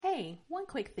Hey, one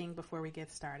quick thing before we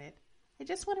get started. I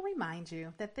just want to remind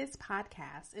you that this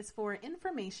podcast is for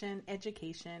information,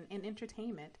 education, and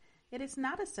entertainment. It is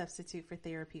not a substitute for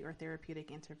therapy or therapeutic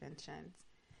interventions.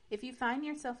 If you find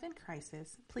yourself in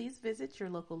crisis, please visit your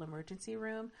local emergency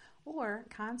room or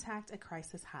contact a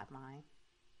crisis hotline.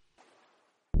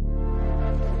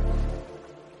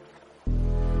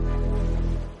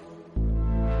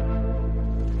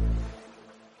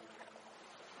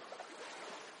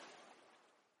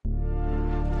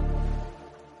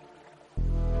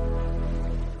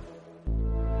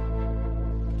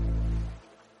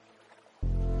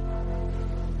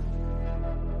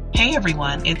 Hey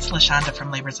everyone, it's LaShonda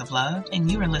from Labors of Love,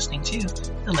 and you are listening to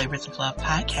the Labors of Love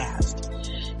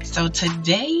podcast. So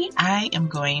today I am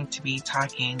going to be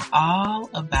talking all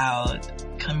about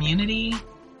community,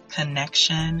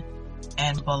 connection,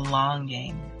 and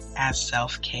belonging as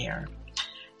self-care.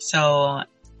 So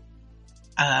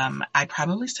I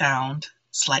probably sound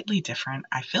slightly different.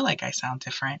 I feel like I sound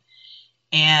different.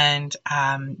 And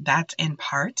that's in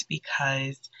part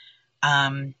because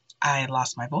I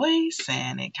lost my voice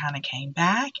and it kind of came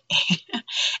back.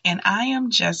 And I am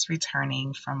just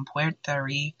returning from Puerto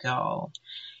Rico.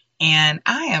 And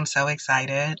I am so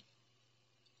excited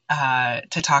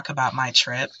to talk about my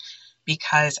trip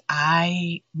because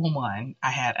I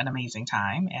had an amazing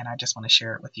time and I just want to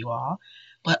share it with you all.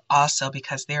 But also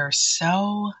because there are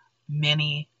so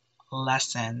many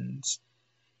lessons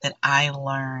that I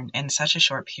learned in such a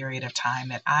short period of time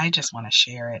that I just want to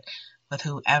share it with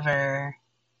whoever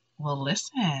will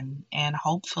listen and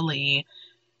hopefully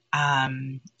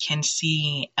can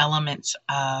see elements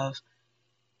of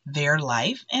their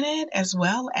life in it as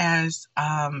well as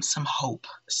some hope.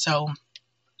 So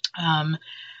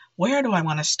where do I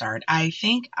want to start? I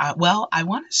think, I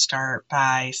want to start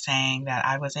by saying that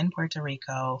I was in Puerto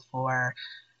Rico for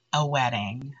a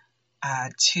wedding.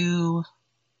 Two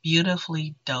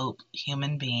beautifully dope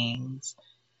human beings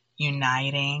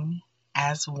uniting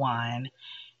as one.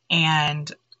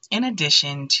 And in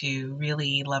addition to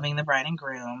really loving the bride and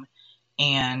groom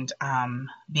and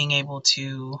being able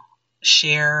to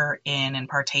share in and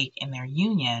partake in their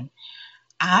union,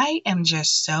 I am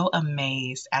just so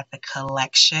amazed at the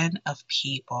collection of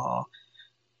people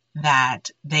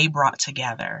that they brought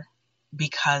together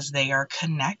because they are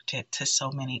connected to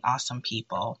so many awesome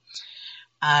people.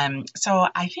 So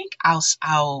I think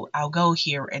I'll go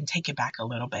here and take it back a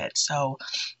little bit. So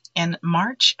in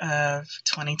March of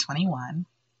 2021,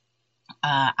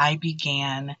 I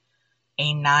began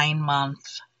a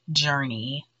 9-month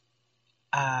journey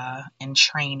in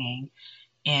training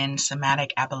in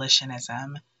somatic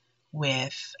abolitionism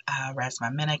with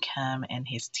Resmaa Menakem and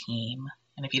his team.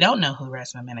 And if you don't know who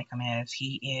Resmaa Menakem is,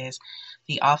 he is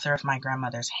the author of My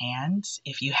Grandmother's Hands.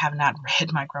 If you have not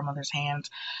read My Grandmother's Hands,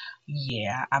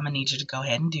 I'm going to need you to go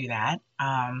ahead and do that.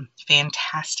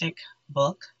 Fantastic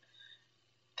book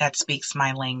that speaks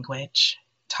my language,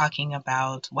 talking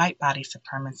about white body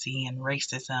supremacy and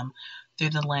racism through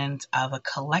the lens of a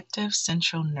collective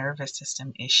central nervous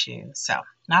system issue. So,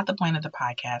 not the point of the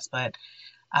podcast, but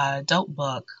a dope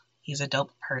book. He's a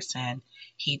dope person.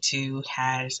 He too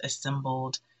has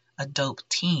assembled a dope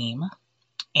team.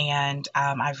 And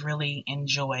I've really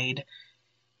enjoyed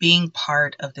being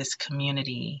part of this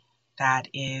community that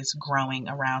is growing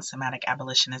around somatic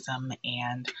abolitionism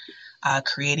and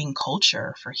creating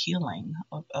culture for healing,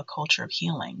 a culture of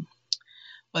healing.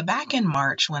 But back in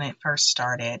March when it first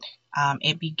started,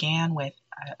 it began with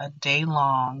a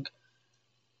day-long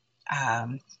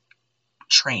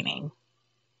training.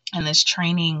 And this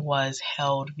training was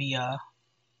held via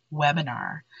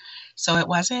webinar. So it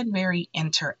wasn't very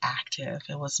interactive.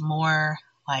 It was more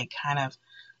like kind of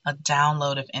a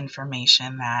download of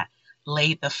information that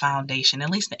laid the foundation, at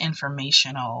least the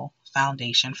informational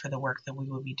foundation for the work that we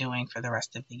will be doing for the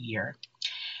rest of the year.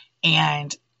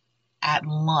 And at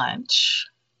lunch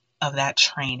of that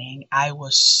training, I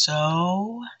was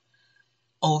so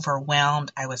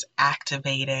overwhelmed. I was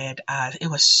activated.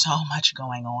 It was so much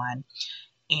going on.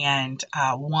 And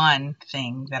one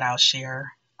thing that I'll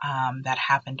share that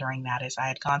happened during that is I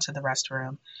had gone to the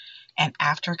restroom, and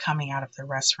after coming out of the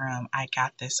restroom, I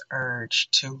got this urge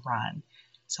to run.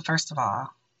 So first of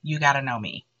all, you got to know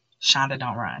me. Shonda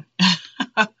don't run.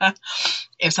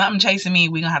 If something chasing me,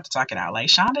 we're going to have to talk it out. Like,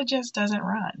 Shonda just doesn't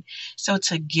run. So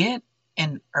to get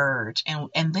an urge,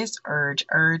 and this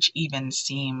urge even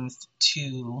seems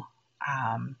too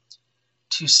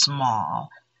small.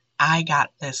 I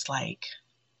got this I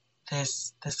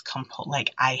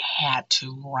had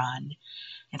to run.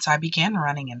 And so I began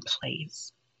running in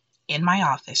place in my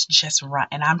office, just run.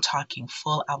 And I'm talking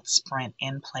full out sprint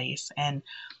in place. And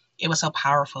it was so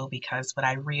powerful because what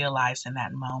I realized in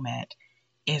that moment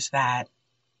is that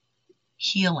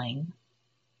healing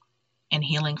and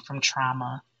healing from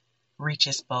trauma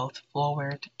reaches both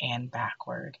forward and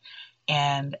backward.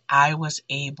 And I was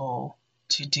able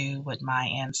to do what my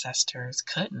ancestors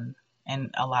couldn't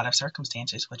in a lot of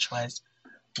circumstances, which was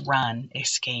run,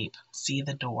 escape, see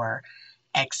the door,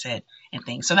 exit, and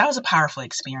things. So that was a powerful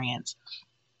experience.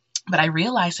 But I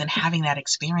realized in having that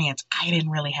experience, I didn't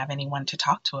really have anyone to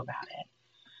talk to about it.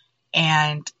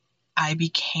 And I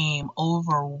became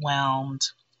overwhelmed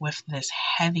with this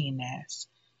heaviness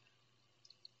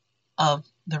of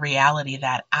the reality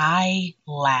that I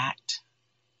lacked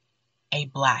a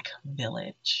Black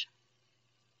village.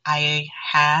 I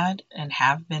had and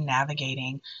have been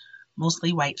navigating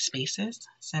mostly white spaces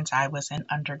since I was in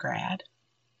undergrad.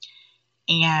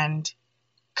 And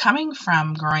coming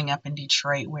from growing up in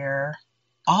Detroit, where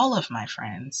all of my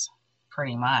friends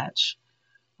pretty much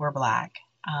were Black,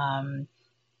 I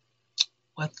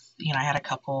had a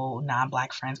couple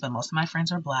non-Black friends, but most of my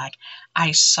friends were Black.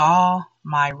 I saw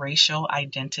my racial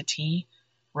identity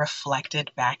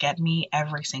reflected back at me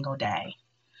every single day.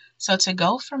 So to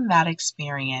go from that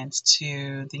experience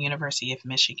to the University of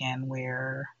Michigan,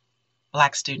 where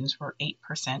Black students were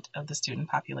 8% of the student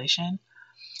population,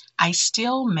 I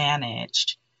still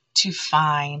managed to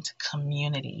find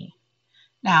community.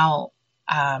 Now,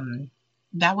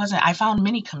 I found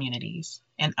many communities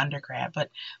in undergrad, but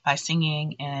by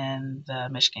singing in the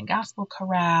Michigan Gospel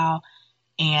Chorale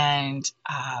and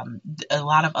a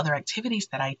lot of other activities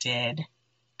that I did,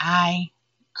 I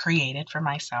created for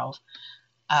myself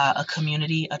a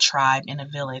community, a tribe, and a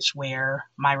village where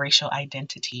my racial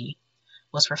identity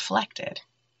was reflected.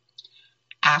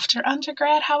 After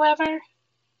undergrad, however,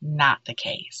 not the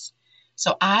case.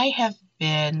 So I have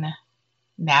been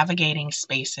navigating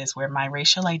spaces where my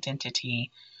racial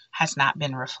identity has not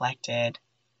been reflected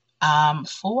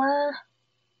for,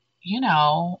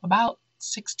 about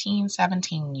 16,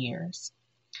 17 years.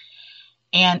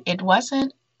 And it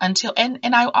wasn't until, and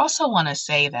I also want to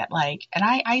say that, and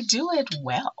I do it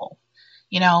well.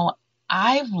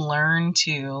 I've learned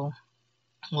to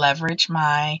leverage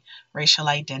my racial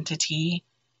identity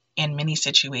in many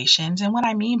situations. And what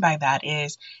I mean by that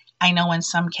is, I know in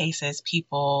some cases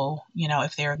people,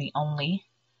 if they're the only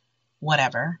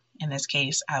whatever, in this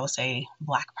case, I will say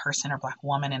Black person or Black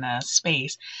woman in a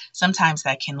space, sometimes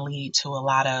that can lead to a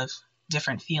lot of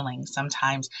different feelings.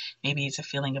 Sometimes maybe it's a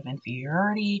feeling of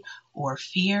inferiority or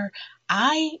fear.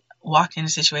 I walked into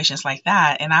situations like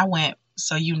that and I went,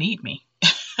 so you need me.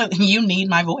 You need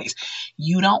my voice.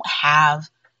 You don't have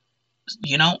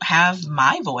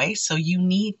my voice, so you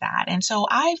need that. And so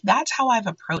that's how I've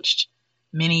approached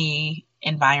many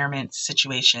environments,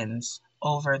 situations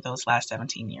over those last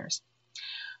 17 years.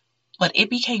 But it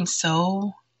became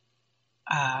so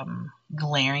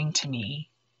glaring to me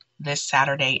this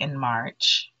Saturday in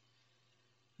March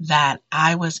that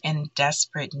I was in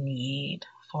desperate need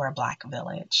for a Black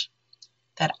village,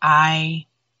 that I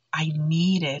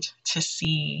needed to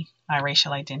see my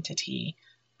racial identity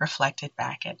reflected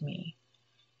back at me.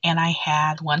 And I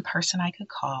had one person I could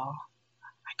call.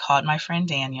 I called my friend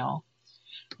Daniel.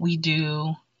 We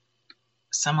do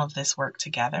some of this work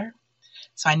together.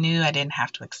 So I knew I didn't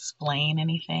have to explain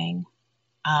anything.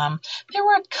 There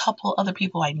were a couple other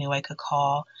people I knew I could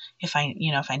call if I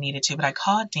needed to, but I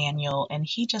called Daniel and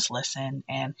he just listened.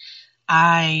 And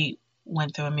I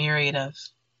went through a myriad of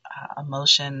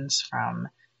emotions, from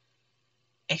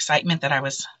excitement that I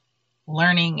was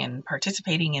learning and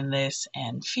participating in this,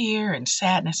 and fear and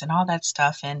sadness and all that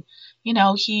stuff. And,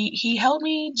 he held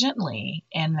me gently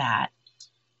in that.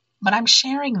 But I'm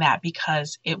sharing that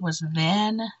because it was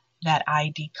then that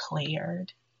I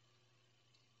declared,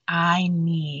 I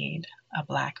need a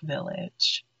Black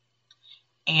village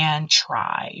and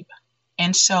tribe.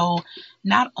 And so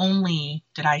not only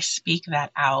did I speak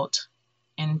that out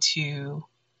into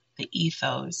the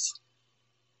ethos,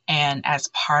 and as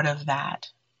part of that,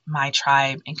 my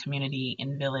tribe and community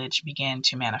and village began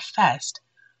to manifest,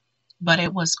 but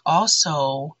it was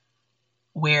also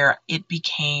where it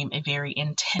became a very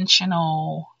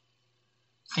intentional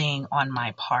thing on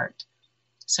my part.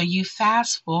 So you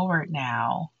fast forward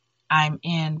now, I'm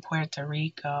in Puerto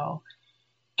Rico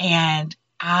and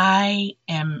I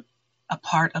am a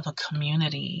part of a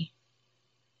community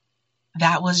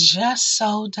that was just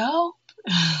so dope.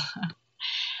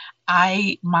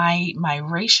 My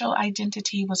racial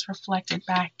identity was reflected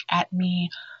back at me.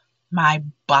 My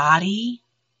body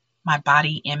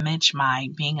image, my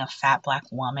being a fat Black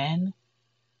woman,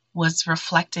 was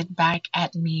reflected back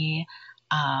at me.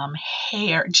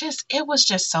 Hair, it was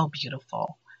just so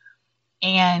beautiful.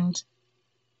 And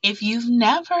If you've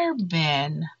never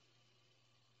been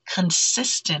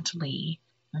consistently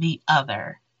the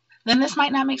other, then this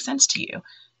might not make sense to you.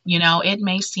 You know, it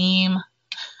may seem,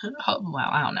 well,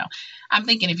 I don't know. I'm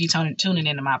thinking if you tuning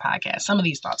into my podcast, some of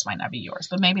these thoughts might not be yours,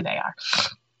 but maybe they are.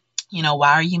 You know,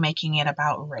 why are you making it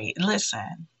about race?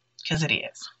 Listen, because it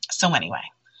is. So anyway,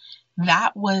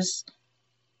 that was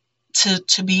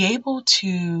to be able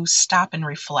to stop and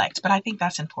reflect. But I think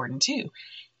that's important too.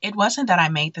 It wasn't that I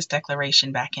made this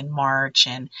declaration back in March.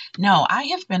 And no, I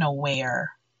have been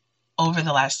aware over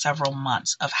the last several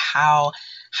months of how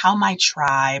my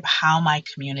tribe, how my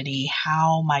community,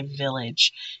 how my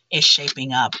village is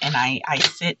shaping up. And I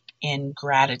sit in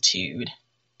gratitude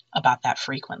about that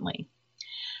frequently.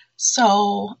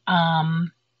 So,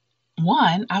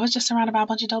 one, I was just surrounded by a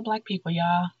bunch of dope Black people,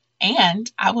 y'all.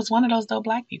 And I was one of those dope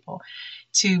Black people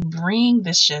to bring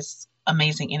this just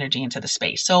amazing energy into the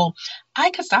space. So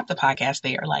I could stop the podcast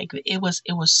there. Like it was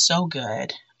so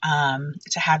good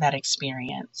to have that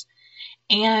experience.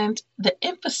 And the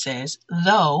emphasis,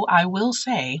 though, I will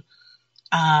say,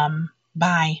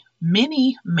 by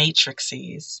many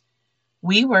matrices,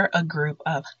 we were a group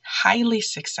of highly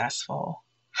successful,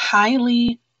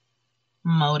 highly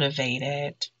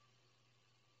motivated,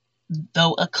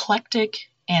 though eclectic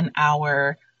in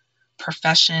our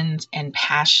professions and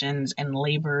passions and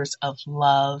labors of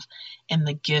love and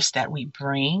the gifts that we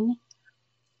bring.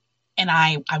 And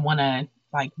I want to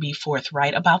be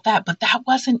forthright about that, but that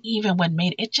wasn't even what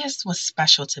made it. Just was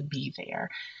special to be there,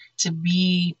 to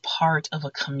be part of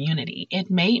a community.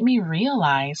 It made me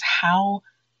realize how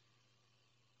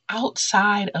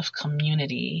outside of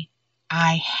community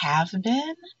I have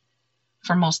been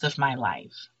for most of my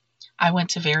life. I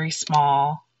went to very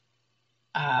small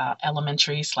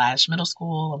elementary / middle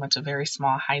school. I went to a very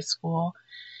small high school.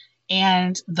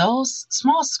 And those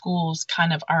small schools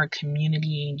kind of are a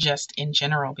community just in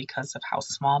general because of how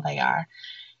small they are.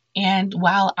 And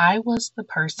while I was the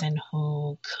person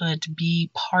who could be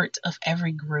part of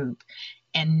every group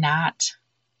and not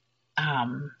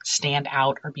stand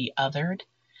out or be othered,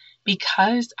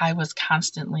 because I was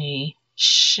constantly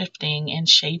shifting and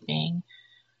shape-shifting,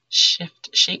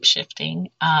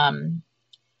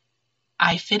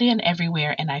 I fit in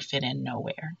everywhere and I fit in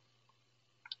nowhere.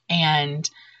 And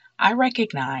I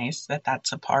recognize that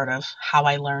that's a part of how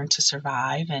I learned to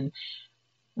survive. And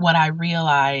what I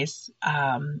realize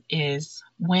is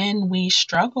when we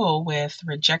struggle with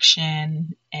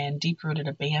rejection and deep-rooted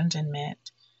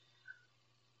abandonment,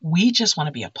 we just want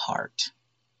to be a part.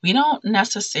 We don't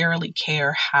necessarily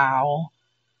care how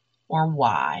or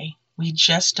why. We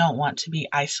just don't want to be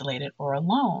isolated or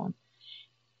alone.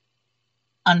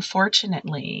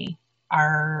 Unfortunately,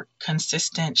 our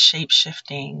consistent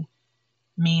shape-shifting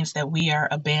means that we are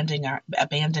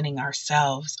abandoning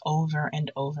ourselves over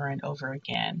and over and over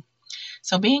again.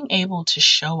 So being able to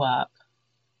show up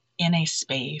in a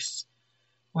space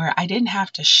where I didn't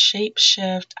have to shape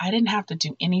shift, I didn't have to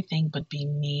do anything but be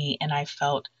me, and I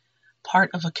felt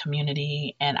part of a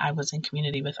community and I was in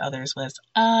community with others was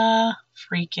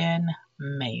freaking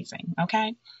amazing.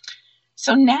 Okay.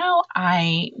 So now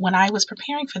when I was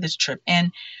preparing for this trip,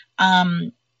 and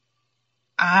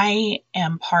I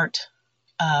am part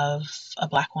of a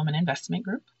Black woman investment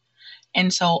group.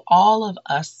 And so all of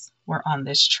us were on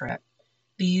this trip.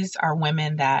 These are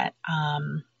women that,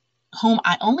 whom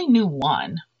I only knew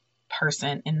one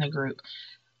person in the group,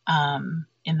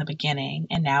 in the beginning.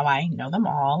 And now I know them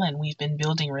all and we've been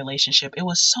building a relationship. It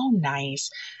was so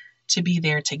nice to be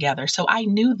there together. So I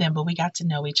knew them, but we got to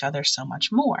know each other so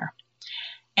much more.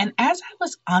 And as I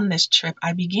was on this trip,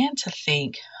 I began to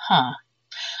think,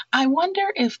 I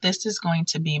wonder if this is going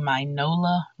to be my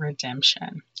NOLA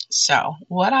redemption. So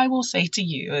what I will say to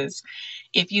you is,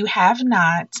 if you have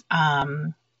not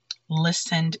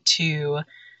listened to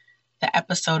the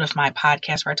episode of my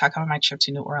podcast where I talk about my trip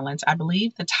to New Orleans, I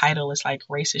believe the title is like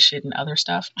Racist Shit and Other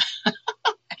Stuff.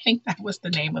 I think that was the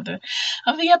name of the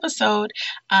episode.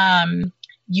 I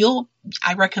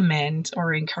recommend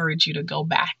or encourage you to go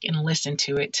back and listen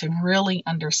to it to really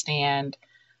understand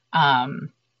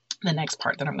the next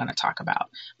part that I'm going to talk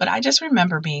about. But I just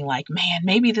remember being like, man,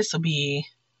 maybe this will be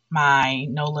my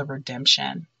NOLA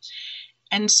redemption.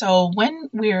 And so when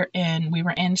we were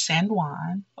in San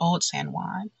Juan, old San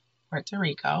Juan, Puerto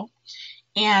Rico,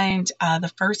 and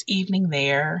the first evening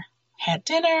there, had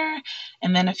dinner,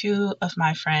 and then a few of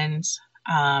my friends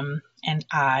and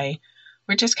I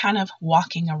were just kind of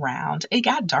walking around. It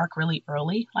got dark really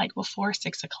early, like before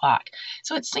 6 o'clock.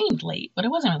 So it seemed late, but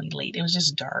it wasn't really late. It was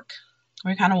just dark.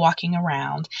 We were kind of walking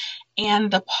around, and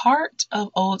the part of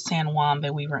Old San Juan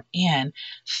that we were in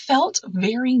felt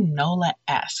very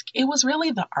NOLA-esque. It was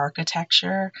really the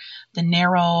architecture, the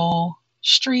narrow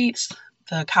streets,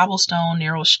 the cobblestone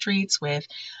narrow streets with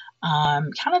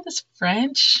kind of this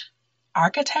French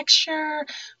architecture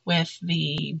with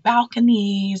the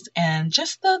balconies, and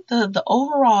just the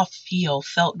overall feel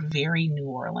felt very New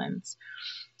Orleans.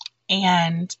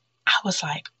 And I was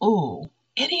like, ooh,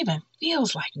 it even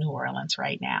feels like New Orleans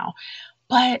right now.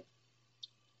 But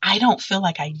I don't feel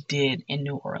like I did in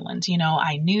New Orleans.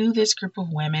 I knew this group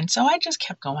of women, so I just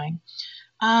kept going.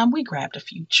 We grabbed a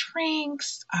few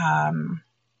drinks,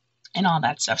 and all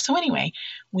that stuff. So anyway,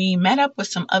 we met up with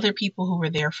some other people who were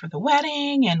there for the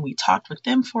wedding, and we talked with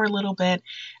them for a little bit.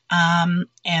 And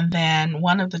then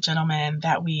one of the gentlemen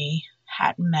that we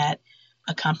had met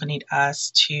accompanied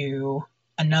us to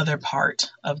another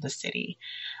part of the city,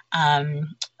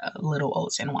 little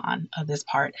Old San Juan of this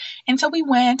part. And so we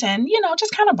went and,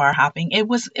 just kind of bar hopping. It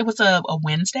was a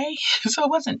Wednesday, so it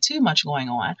wasn't too much going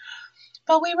on.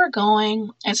 But we were going,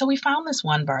 and so we found this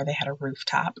one bar. They had a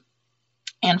rooftop.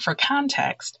 And for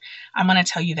context, I'm going to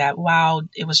tell you that while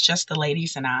it was just the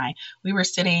ladies and I, we were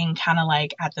sitting kind of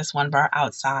like at this one bar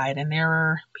outside, and there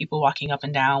were people walking up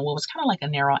and down what was kind of like a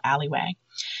narrow alleyway.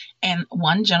 And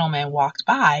one gentleman walked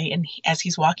by, and as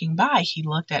he's walking by, he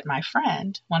looked at my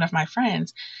friend, one of my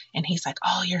friends, and he's like,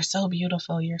 "Oh, you're so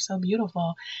beautiful. You're so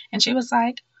beautiful." And she was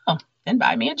like, "Oh, then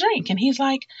buy me a drink." And he's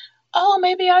like, "Oh,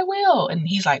 maybe I will." And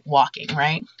he's like walking,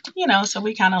 right? So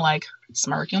we kind of like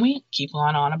smirk and we keep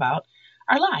on about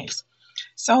our lives.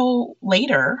 So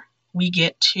later we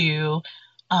get to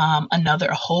a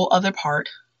whole other part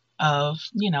of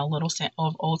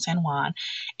Old San Juan,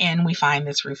 and we find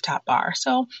this rooftop bar.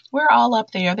 So we're all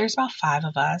up there. There's about 5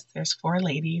 of us. There's 4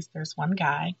 ladies. There's 1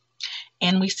 guy,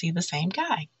 and we see the same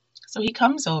guy. So he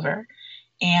comes over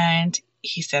and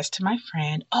he says to my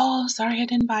friend, "Oh, sorry, I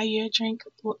didn't buy you a drink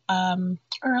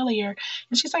earlier."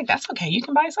 And she's like, "That's okay. You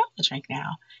can buy yourself a drink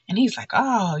now." And he's like,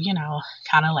 "Oh,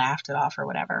 kind of laughed it off or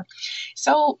whatever."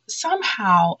 So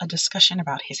somehow a discussion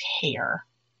about his hair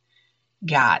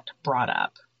got brought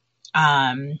up.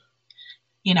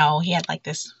 He had like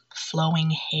this flowing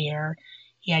hair.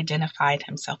 He identified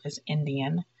himself as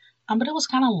Indian. But it was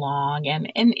kind of long, and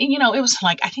it was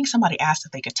like, I think somebody asked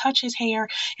if they could touch his hair.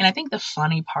 And I think the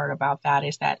funny part about that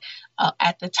is that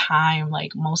at the time,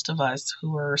 like, most of us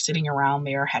who were sitting around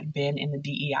there had been in the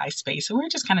DEI space, so we were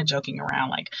just kind of joking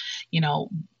around, like,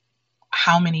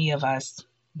 how many of us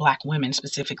Black women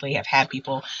specifically have had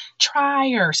people try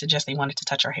or suggest they wanted to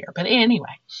touch our hair. But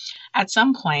anyway, at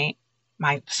some point,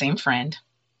 my same friend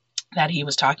that he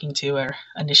was talking to or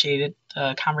initiated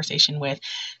the conversation with,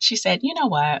 she said, "You know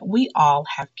what? We all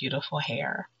have beautiful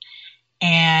hair."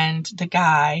 And the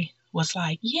guy was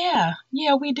like, yeah,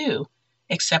 we do,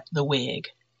 except the wig,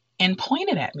 and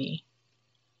pointed at me.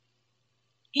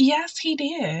 Yes, he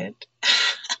did.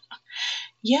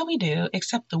 "Yeah, we do,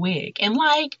 except the wig." And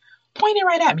like, pointed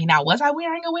right at me. Now, was I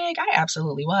wearing a wig? I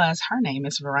absolutely was. Her name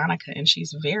is Veronica, and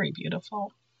she's very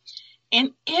beautiful.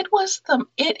 And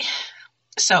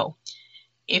so,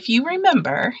 if you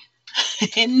remember,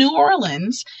 in New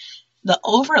Orleans, the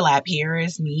overlap here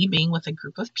is me being with a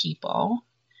group of people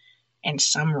and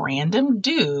some random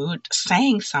dude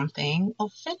saying something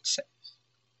offensive.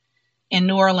 In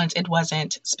New Orleans, it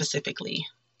wasn't specifically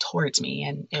towards me,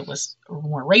 and it was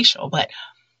more racial, but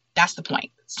that's the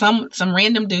point. Some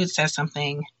random dude says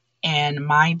something, and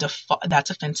my default, that's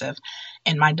offensive,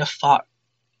 and my default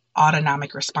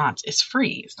autonomic response is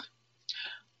freeze.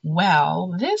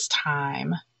 Well, this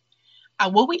time,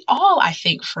 we all, I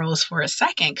think, froze for a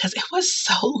second, because it was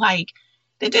so like,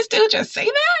 did this dude just say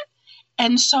that?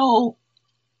 And so,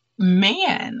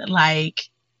 man, like,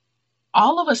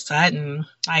 all of a sudden,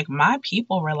 like, my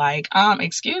people were like,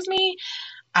 excuse me,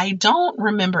 I don't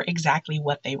remember exactly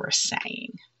what they were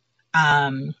saying.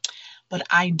 But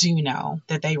I do know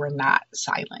that they were not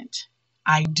silent.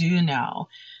 I do know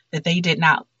that they did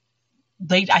not,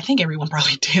 I think everyone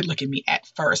probably did look at me at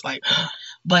first, like,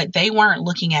 but they weren't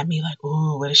looking at me like,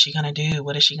 "Ooh, what is she going to do?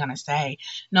 What is she going to say?"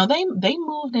 No, they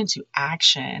moved into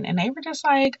action, and they were just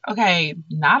like, "Okay,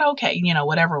 not okay,"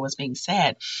 whatever was being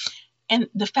said. And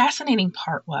the fascinating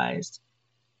part was,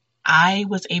 I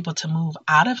was able to move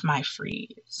out of my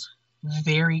freeze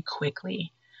very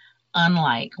quickly,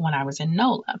 unlike when I was in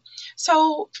NOLA.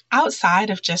 So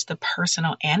outside of just the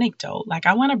personal anecdote, like,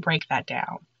 I want to break that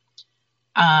down.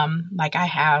 Like I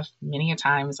have many a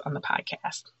times on the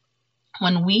podcast.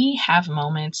 When we have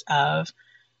moments of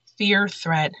fear,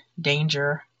 threat,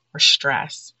 danger, or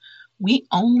stress, we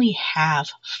only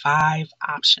have 5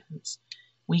 options.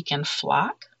 We can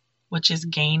flock, which is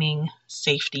gaining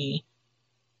safety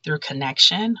through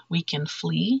connection. We can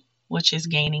flee, which is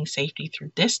gaining safety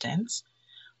through distance.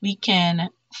 We can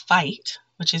fight,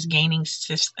 which is gaining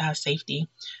safety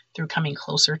through coming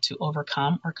closer to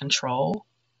overcome or control.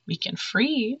 We can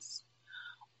freeze,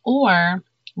 or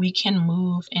we can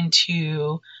move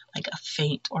into like a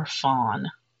faint or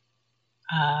fawn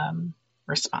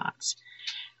response.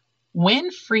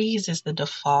 When freeze is the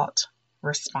default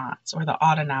response or the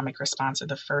autonomic response or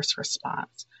the first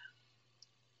response,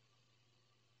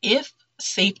 if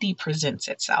safety presents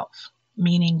itself,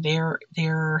 meaning there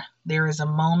is a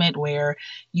moment where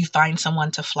you find someone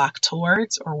to flock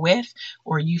towards or with,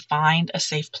 or you find a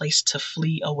safe place to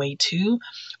flee away to,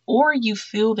 or you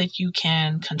feel that you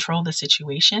can control the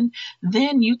situation,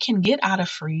 then you can get out of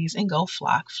freeze and go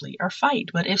flock, flee, or fight.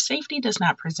 But if safety does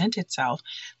not present itself,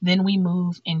 then we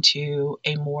move into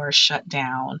a more shut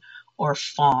down or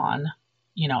fawn,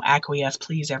 acquiesce,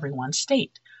 please everyone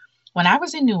state. When I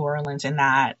was in New Orleans and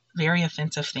that very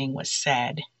offensive thing was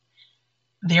said,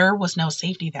 there was no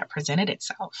safety that presented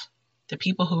itself. The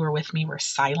people who were with me were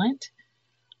silent.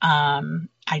 I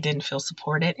didn't feel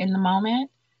supported in the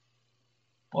moment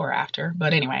or after,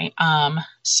 but anyway.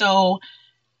 So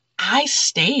I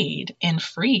stayed in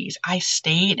freeze. I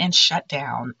stayed in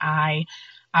shutdown. I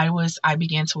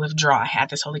began to withdraw. I had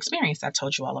this whole experience that I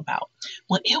told you all about.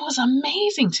 Well, it was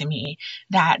amazing to me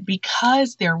that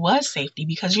because there was safety,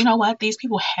 because you know what? These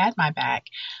people had my back.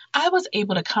 I was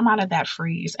able to come out of that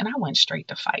freeze and I went straight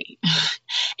to fight.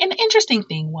 And the interesting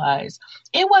thing was,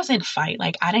 it wasn't fight.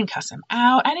 Like, I didn't cuss him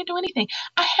out. I didn't do anything.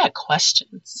 I had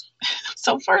questions.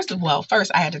 So first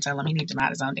I had to tell him he needed to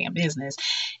mind his own damn business.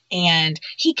 And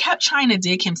he kept trying to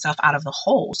dig himself out of the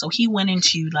hole. So he went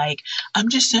into like, I'm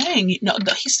just saying, he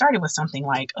started with something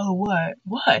like, oh,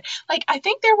 what? Like, I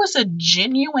think there was a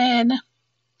genuine,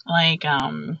 like,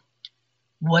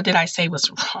 what did I say was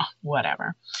wrong?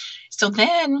 Whatever. So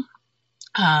then,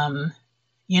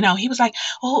 he was like,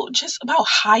 oh, just about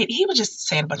height. He was just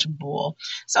saying a bunch of bull.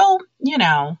 So,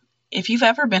 if you've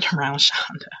ever been around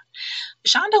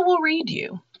Shonda will read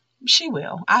you. She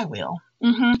will. I will.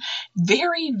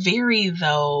 Very, very,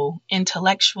 though,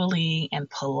 intellectually and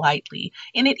politely.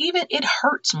 And it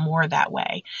hurts more that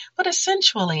way. But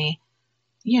essentially,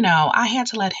 I had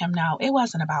to let him know it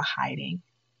wasn't about hiding.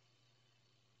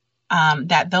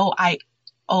 That though I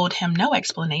owed him no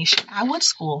explanation, I would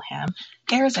school him.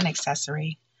 There's an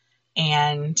accessory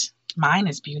and mine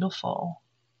is beautiful.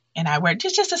 And I wear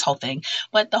just this whole thing.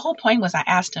 But the whole point was I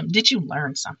asked him, did you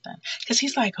learn something? Because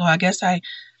he's like, oh, I guess I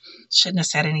shouldn't have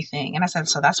said anything. And I said,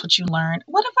 so that's what you learned?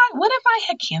 What if I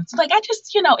had cancer? Like, I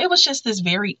just, it was just this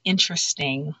very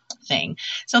interesting thing.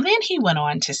 So then he went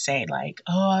on to say like,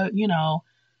 oh,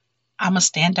 I'm a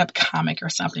stand-up comic or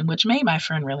something, which made my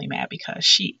friend really mad because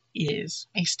she is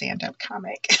a stand-up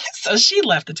comic. So she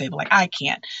left the table like, I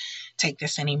can't take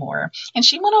this anymore. And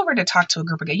she went over to talk to a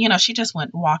group of guys. She just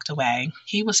walked away.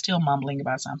 He was still mumbling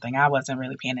about something. I wasn't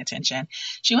really paying attention.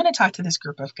 She went and talked to this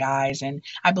group of guys. And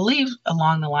I believe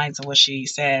along the lines of what she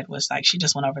said was like, she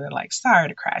just went over there like, sorry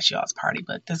to crash y'all's party,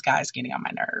 but this guy's getting on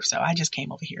my nerves. So I just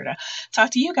came over here to talk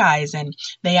to you guys. And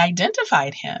they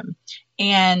identified him.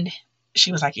 And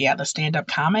she was like, yeah, the stand-up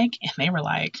comic. And they were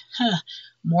like,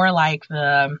 more like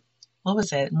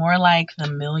more like the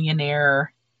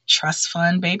millionaire trust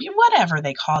fund baby, whatever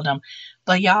they called them.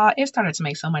 But y'all, it started to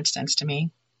make so much sense to me.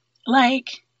 Like,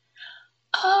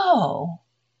 oh,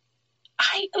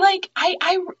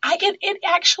 it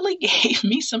actually gave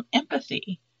me some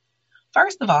empathy.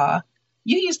 First of all,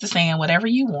 you used to saying whatever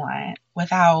you want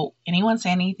without anyone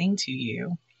saying anything to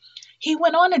you. He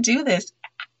went on to do this.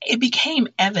 It became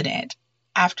evident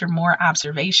after more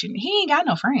observation. He ain't got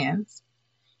no friends.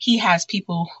 He has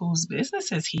people whose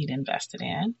businesses he'd invested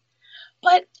in.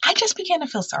 But I just began to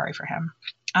feel sorry for him.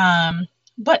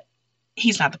 But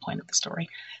he's not the point of the story.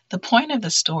 The point of the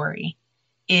story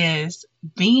is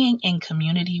being in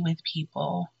community with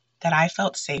people that I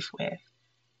felt safe with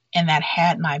and that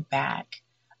had my back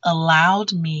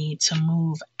allowed me to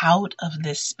move out of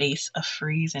this space of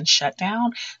freeze and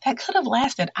shutdown that could have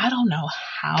lasted, I don't know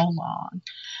how long.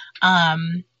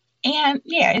 And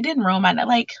yeah, it didn't ruin my,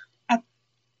 like,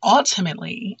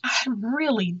 ultimately, I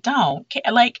really don't care.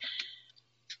 Like,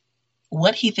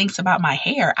 what he thinks about my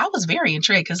hair, I was very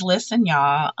intrigued because listen,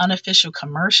 y'all, unofficial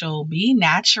commercial, Be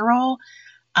Natural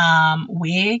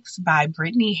wigs by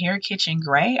Brittany Hair Kitchen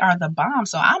Gray are the bomb.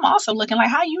 So I'm also looking like,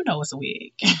 how you know it's a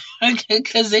wig?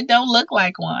 Because it don't look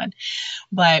like one.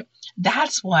 But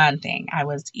that's one thing I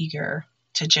was eager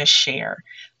to just share.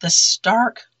 The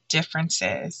stark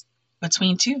differences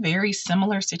between two very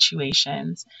similar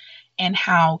situations and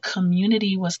how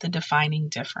community was the defining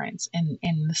difference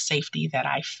in the safety that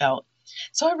I felt.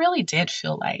 So it really did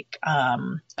feel like a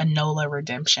NOLA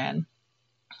redemption.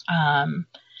 And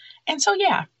so,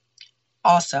 yeah,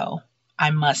 also,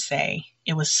 I must say,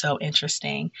 it was so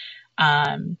interesting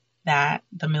that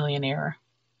the millionaire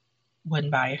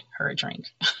wouldn't buy her a drink.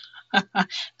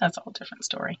 That's a whole different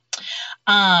story.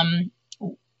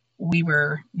 We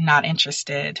were not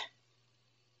interested.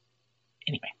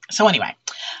 Anyway,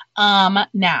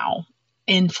 now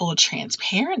in full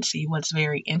transparency, what's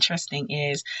very interesting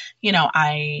is,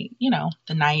 the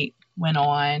night went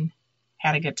on,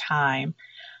 had a good time.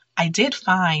 I did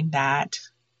find that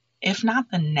if not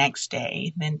the next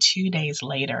day, then 2 days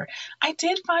later, I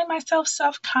did find myself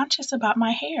self-conscious about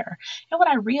my hair. And what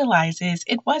I realized is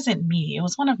it wasn't me. It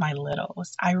was one of my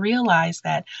littles. I realized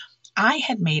that I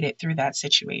had made it through that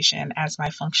situation as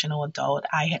my functional adult.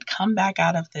 I had come back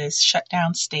out of this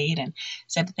shutdown state and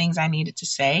said the things I needed to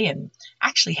say and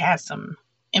actually had some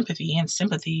empathy and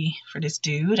sympathy for this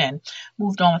dude and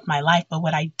moved on with my life. But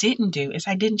what I didn't do is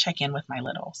I didn't check in with my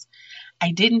littles.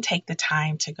 I didn't take the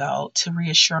time to go to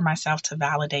reassure myself, to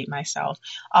validate myself.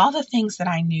 All the things that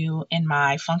I knew in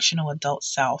my functional adult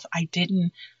self, I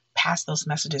didn't pass those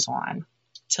messages on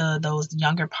to those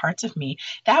younger parts of me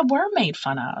that were made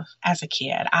fun of as a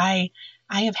kid. I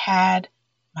have had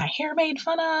my hair made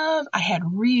fun of. I had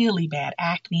really bad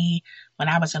acne when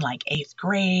I was in like 8th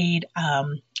grade.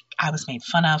 I was made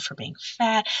fun of for being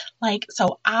fat.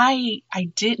 So I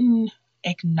didn't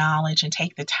acknowledge and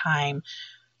take the time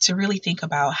to really think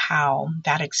about how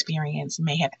that experience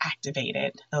may have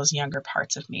activated those younger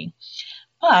parts of me.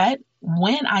 But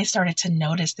when I started to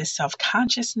notice this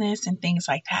self-consciousness and things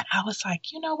like that, I was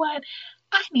like, you know what?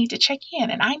 I need to check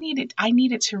in, and I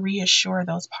needed to reassure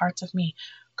those parts of me,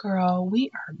 girl,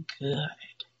 we are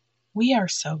good. We are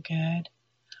so good.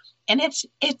 And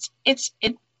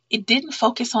it didn't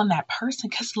focus on that person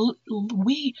because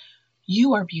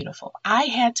you are beautiful. I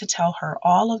had to tell her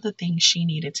all of the things she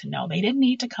needed to know. They didn't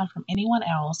need to come from anyone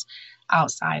else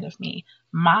outside of me.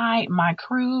 My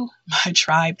crew, my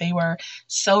tribe, they were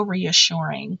so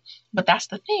reassuring. But that's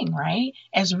the thing, right?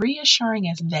 As reassuring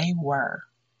as they were,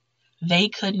 they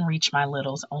couldn't reach my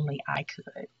littles, only I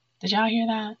could. Did y'all hear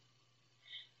that?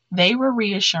 They were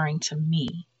reassuring to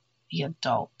me, the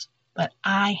adult, but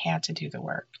I had to do the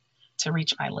work to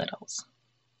reach my littles.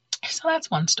 So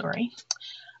that's one story.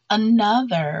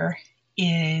 Another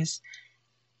is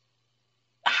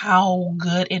how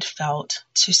good it felt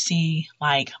to see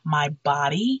like my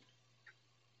body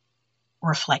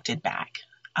reflected back.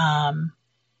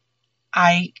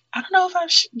 I don't know if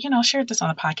I've shared this on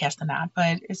the podcast or not,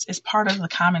 but it's part of the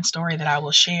common story that I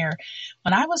will share.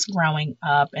 When I was growing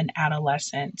up in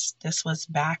adolescence, this was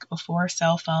back before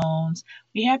cell phones.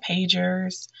 We had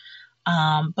pagers,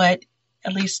 but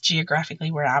at least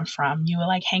geographically where I'm from, you would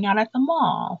like hang out at the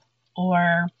mall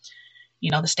or,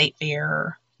 the state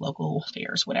fair, local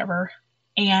fairs, whatever.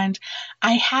 And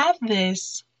I have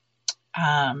this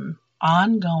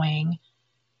ongoing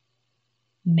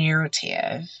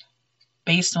narrative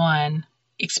based on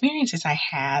experiences I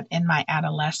had in my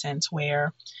adolescence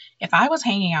where if I was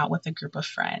hanging out with a group of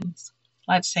friends,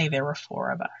 let's say there were 4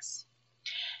 of us,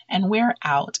 and we're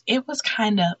out, it was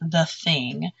kind of the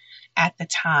thing at the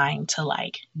time to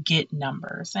like get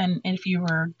numbers. And if you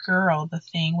were a girl, the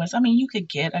thing was, you could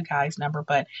get a guy's number,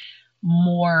 but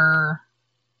more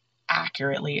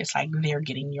accurately, it's like they're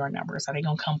getting your number. So they're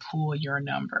going to come pull your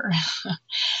number,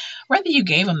 whether you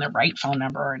gave them the right phone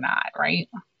number or not, right?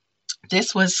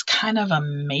 This was kind of a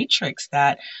matrix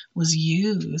that was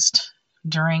used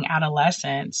during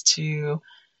adolescence to,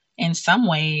 in some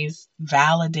ways,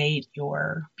 validate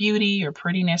your beauty, your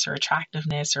prettiness, or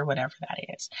attractiveness, or whatever that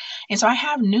is. And so I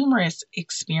have numerous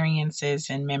experiences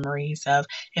and memories of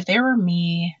if there were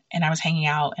me and I was hanging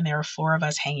out and there were 4 of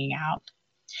us hanging out,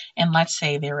 and let's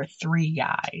say there were 3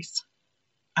 guys,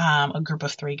 a group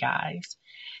of 3 guys.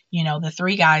 The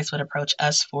 3 guys would approach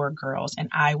us 4 girls, and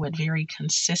I would very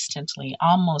consistently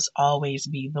almost always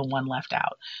be the one left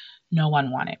out. No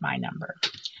one wanted my number.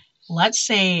 Let's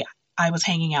say I was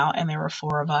hanging out and there were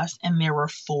 4 of us and there were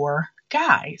 4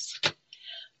 guys.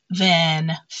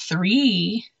 Then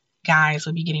 3 guys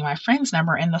would be getting my friend's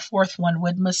number and the 4th one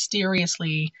would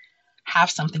mysteriously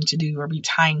have something to do or be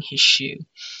tying his shoe.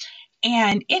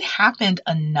 And it happened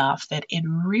enough that it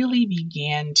really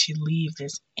began to leave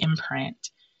this imprint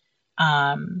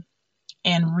and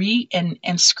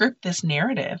script this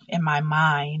narrative in my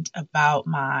mind about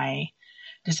my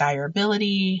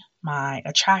desirability, my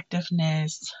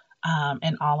attractiveness,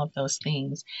 and all of those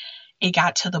things. it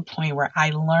got to the point where I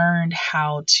learned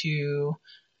how to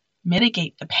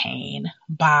mitigate the pain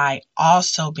by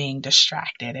also being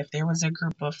distracted. If there was a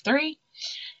group of 3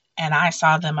 and I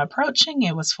saw them approaching,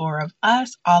 it was 4 of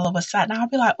us, all of a sudden I'll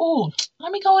be like, oh,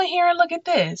 let me go in here and look at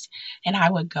this. And I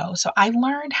would go. So I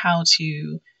learned how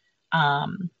to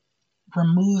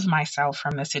remove myself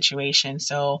from the situation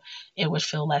so it would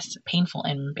feel less painful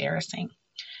and embarrassing.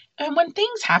 And when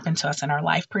things happen to us in our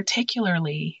life,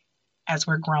 particularly as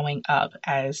we're growing up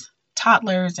as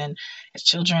toddlers and as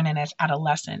children and as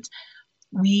adolescents,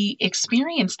 we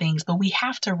experience things, but we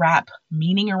have to wrap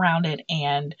meaning around it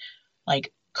and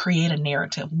like create a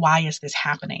narrative. Why is this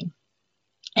happening?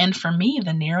 And for me,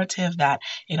 the narrative that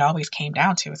it always came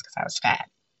down to is because I was fat.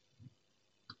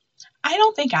 I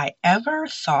don't think I ever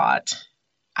thought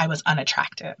I was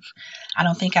unattractive. I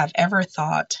don't think I've ever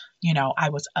thought, I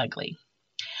was ugly.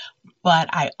 But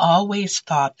I always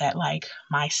thought that like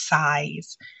my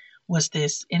size was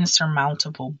this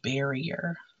insurmountable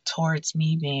barrier towards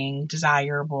me being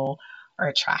desirable or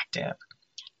attractive.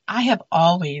 I have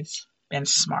always been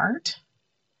smart,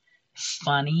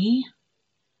 funny,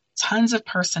 tons of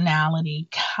personality,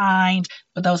 kind,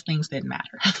 but those things didn't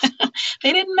matter.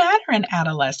 They didn't matter in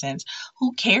adolescence.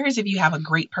 Who cares if you have a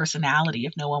great personality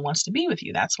if no one wants to be with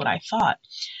you? That's what I thought.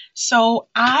 So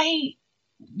I,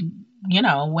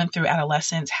 went through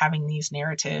adolescence having these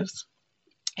narratives.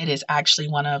 It is actually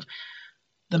one of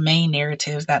the main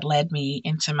narratives that led me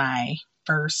into my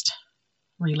first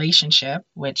relationship,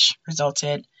 which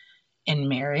resulted in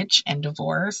marriage and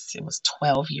divorce. It was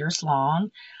 12 years long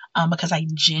because I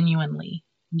genuinely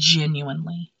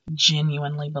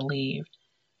believed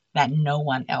that no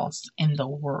one else in the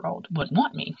world would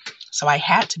want me. So I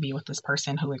had to be with this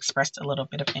person who expressed a little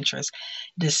bit of interest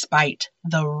despite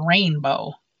the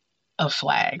rainbow of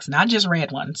flags, not just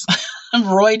red ones.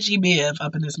 Roy G. Biv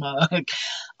up in this mug.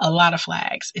 A lot of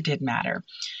flags. It didn't matter.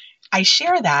 I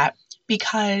share that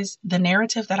because the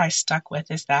narrative that I stuck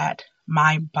with is that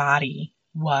my body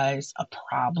was a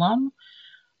problem.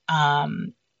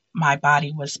 My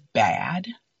body was bad.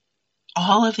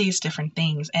 All of these different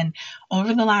things. And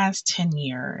over the last 10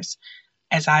 years,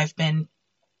 as I've been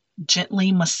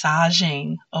gently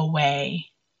massaging away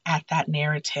at that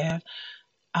narrative,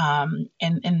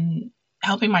 and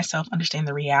helping myself understand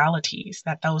the realities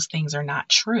that those things are not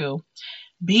true,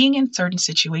 being in certain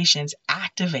situations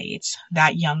activates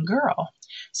that young girl.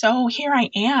 So here I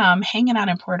am hanging out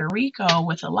in Puerto Rico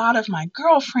with a lot of my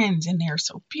girlfriends, and they're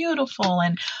so beautiful.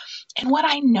 And what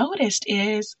I noticed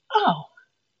is,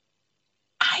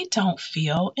 I don't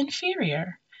feel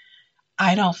inferior.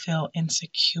 I don't feel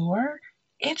insecure.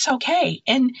 It's okay.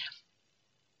 And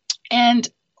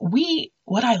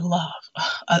what I love,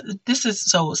 this is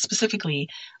so specifically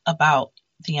about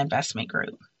the investment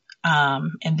group,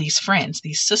 and these friends,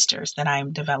 these sisters that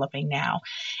I'm developing now,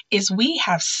 is we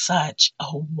have such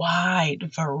a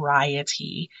wide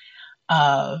variety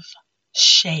of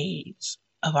shades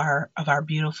of our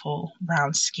beautiful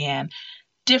brown skin,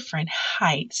 different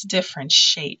heights, different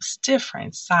shapes,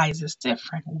 different sizes,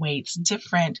 different weights,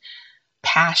 different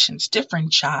passions,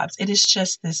 different jobs. It is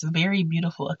just this very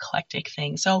beautiful, eclectic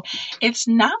thing. So it's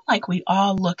not like we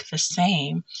all look the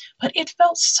same, but it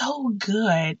felt so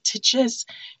good to just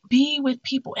be with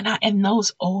people. And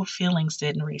those old feelings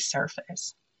didn't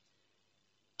resurface.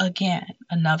 Again,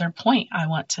 another point I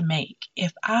want to make.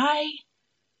 If I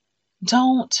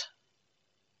don't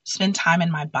spend time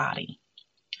in my body,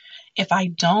 if I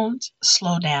don't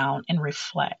slow down and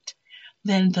reflect,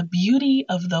 then the beauty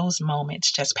of those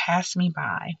moments just pass me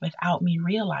by without me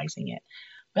realizing it.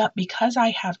 But because I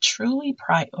have truly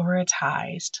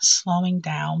prioritized slowing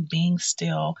down, being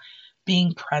still,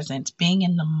 being present, being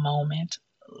in the moment,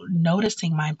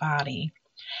 noticing my body,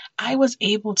 I was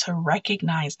able to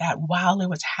recognize that while it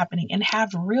was happening and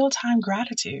have real-time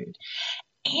gratitude.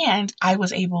 And I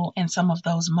was able in some of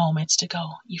those moments to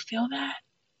go, you feel that?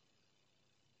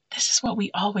 This is what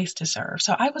we always deserve.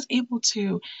 So I was able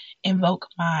to invoke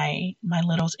my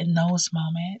littles in those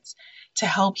moments to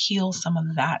help heal some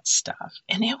of that stuff.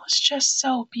 And it was just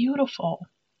so beautiful.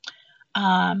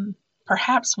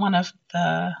 Perhaps so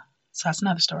that's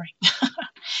another story.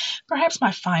 Perhaps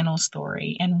my final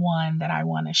story, and one that I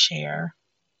want to share,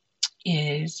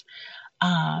 is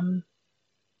I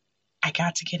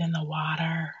got to get in the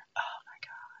water.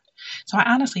 So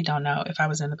I honestly don't know if I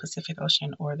was in the Pacific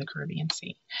Ocean or the Caribbean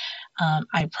Sea.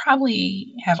 I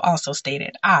probably have also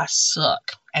stated I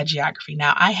suck at geography.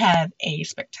 Now, I have a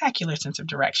spectacular sense of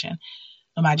direction,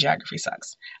 but my geography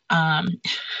sucks. I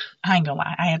ain't gonna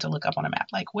lie. I had to look up on a map,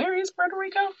 like, where is Puerto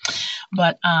Rico?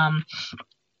 But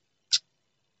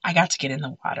I got to get in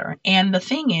the water. And the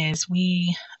thing is,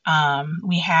 we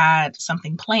had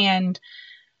something planned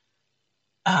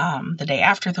the day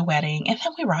after the wedding, and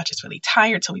then we were all just really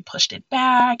tired, so we pushed it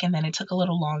back, and then it took a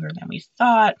little longer than we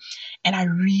thought. And I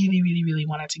really, really, really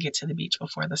wanted to get to the beach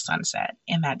before the sunset,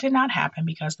 and that did not happen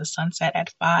because the sunset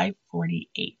at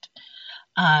 5:48.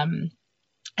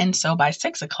 And so by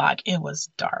 6 o'clock, it was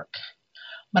dark.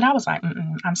 But I was like,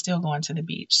 I'm still going to the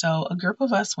beach. So a group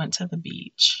of us went to the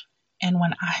beach. And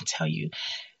when I tell you,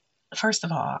 first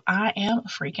of all, I am a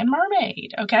freaking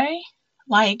mermaid, okay?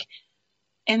 Like,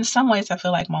 in some ways, I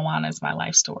feel like Moana is my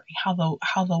life story. How the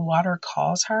water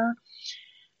calls her.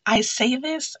 I say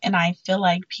this, and I feel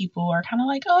like people are kind of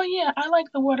like, oh yeah, I like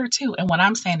the water too. And what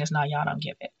I'm saying is, no, y'all don't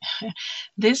get it.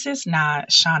 This is not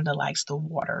Shonda likes the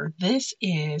water.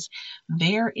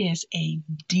 There is a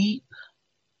deep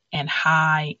and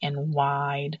high and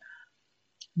wide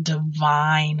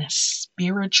divine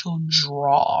spiritual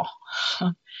draw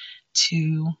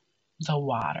to the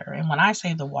water. And when I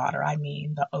say the water, I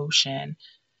mean the ocean,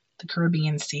 the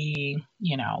Caribbean Sea,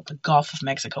 the Gulf of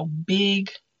Mexico,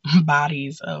 big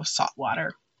bodies of salt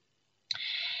water.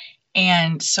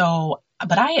 And so,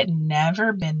 but I had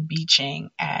never been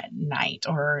beaching at night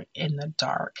or in the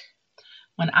dark.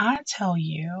 When I tell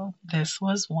you this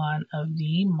was one of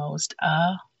the most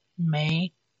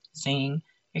amazing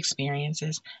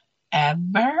experiences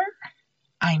ever,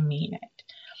 I mean it.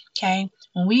 Okay.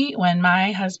 When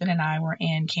my husband and I were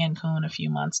in Cancun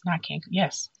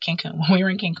Cancun. When we were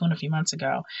in Cancun a few months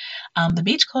ago, the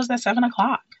beach closed at 7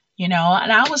 o'clock, and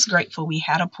I was grateful we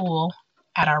had a pool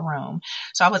at our room.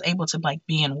 So I was able to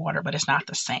be in water, but it's not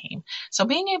the same. So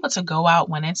being able to go out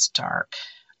when it's dark,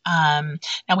 now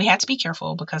we had to be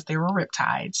careful because there were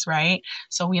riptides, right?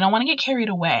 So we don't want to get carried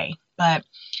away, but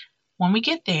when we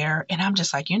get there, and I'm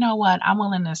just like, you know what? I'm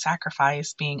willing to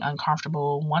sacrifice being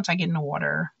uncomfortable. Once I get in the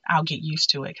water, I'll get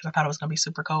used to it because I thought it was going to be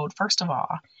super cold. First of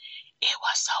all, it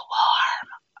was so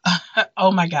warm.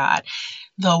 Oh my God.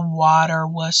 The water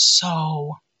was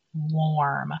so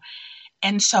warm.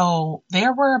 And so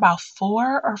there were about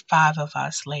 4 or 5 of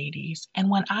us ladies.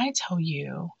 And when I tell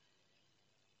you,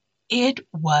 it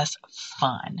was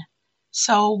fun.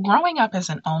 So growing up as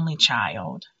an only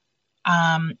child,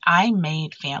 I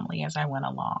made family as I went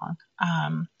along.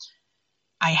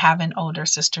 I have an older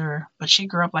sister, but she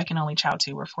grew up like an only child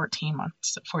too. We're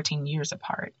 14 years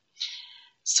apart.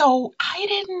 So I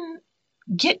didn't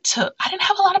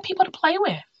have a lot of people to play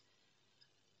with.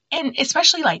 And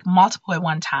especially like multiple at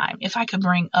one time, if I could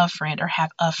bring a friend or have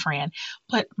a friend.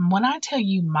 But when I tell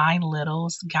you my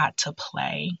littles got to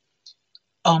play,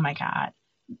 oh my God,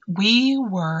 we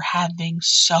were having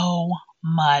so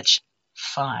much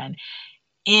fun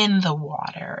in the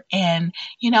water. And,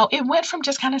 it went from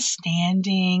just kind of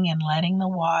standing and letting the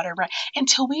water run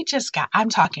until we just I'm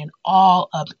talking all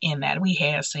up in that. We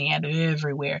had sand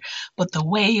everywhere, but the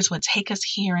waves would take us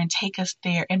here and take us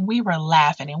there. And we were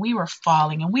laughing and we were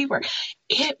falling and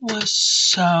it was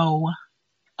so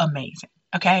amazing.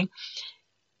 Okay.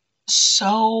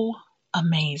 So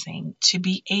amazing to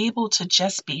be able to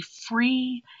just be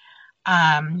free.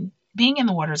 Being in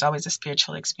the water is always a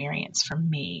spiritual experience for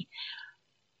me.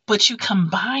 But you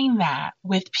combine that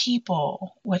with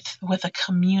people, with a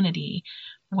community,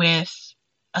 with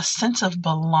a sense of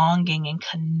belonging and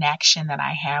connection that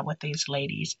I had with these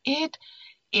ladies. It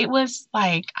was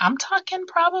like, I'm talking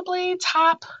probably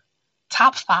top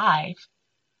 5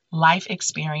 life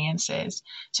experiences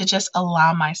to just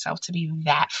allow myself to be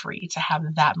that free, to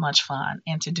have that much fun,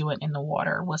 and to do it in the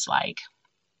water was like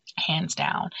hands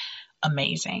down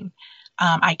amazing.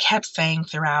 I kept saying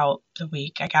throughout the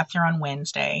week, I got there on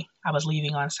Wednesday. I was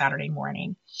leaving on Saturday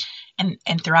morning. And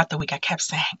throughout the week, I kept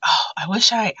saying, oh, I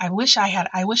wish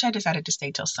I decided to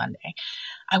stay till Sunday.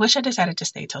 I wish I decided to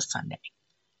stay till Sunday.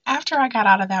 After I got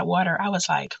out of that water, I was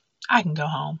like, I can go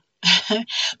home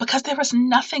because there was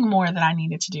nothing more that I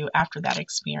needed to do after that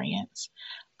experience.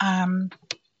 And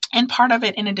part of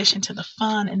it, in addition to the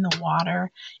fun in the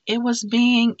water, it was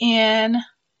being in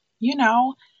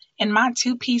my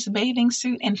 2-piece bathing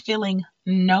suit and feeling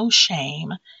no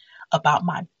shame about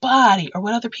my body or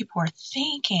what other people are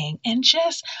thinking, and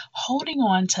just holding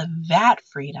on to that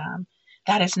freedom.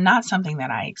 That is not something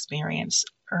that I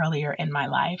experienced earlier in my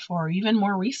life or even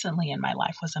more recently in my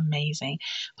life. Was amazing.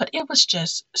 But it was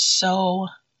just so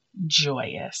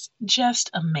joyous, just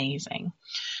amazing.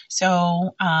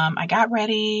 So I got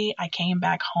ready. I came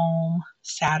back home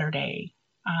Saturday.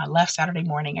 Left Saturday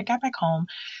morning. I got back home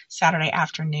Saturday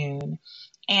afternoon,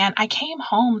 and I came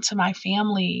home to my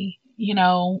family,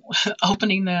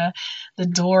 opening the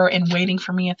door and waiting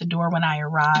for me at the door when I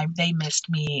arrived. They missed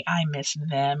me. I missed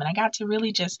them. And I got to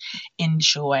really just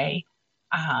enjoy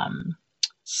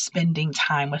spending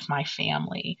time with my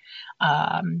family.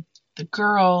 The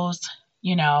girls,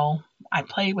 I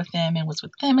played with them and was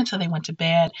with them until they went to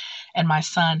bed. And my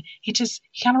son, he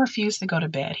kind of refused to go to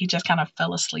bed. He just kind of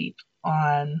fell asleep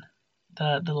on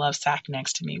the love sack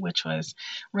next to me, which was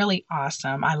really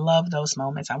awesome. I love those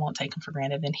moments. I won't take them for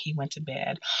granted. Then he went to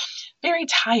bed very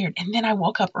tired. And then I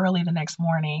woke up early the next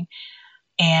morning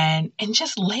and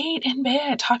just laid in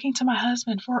bed talking to my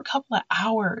husband for a couple of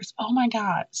hours. Oh my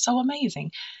God, so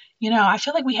amazing. I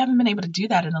feel like we haven't been able to do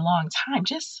that in a long time.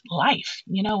 Just life,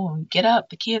 when we get up,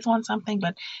 the kids want something,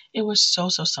 but it was so,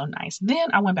 so, so nice. Then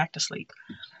I went back to sleep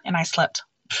and I slept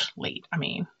late.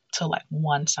 Till like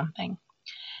 1 something.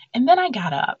 And then I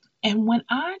got up, and when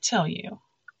I tell you,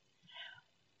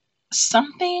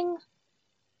 something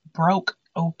broke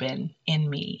open in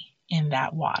me in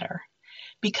that water,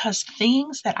 because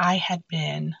things that I had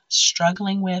been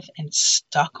struggling with and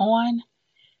stuck on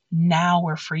now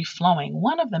were free flowing.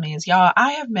 One of them is, y'all,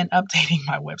 I have been updating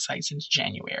my website since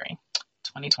January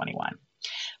 2021.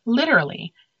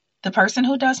 Literally, the person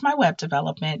who does my web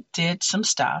development did some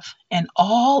stuff, and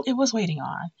all it was waiting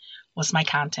on was my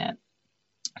content.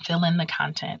 Fill in the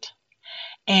content.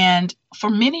 And for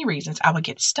many reasons, I would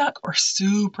get stuck or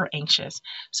super anxious,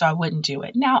 so I wouldn't do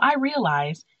it. Now I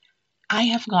realize I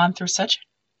have gone through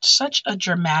such a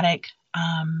dramatic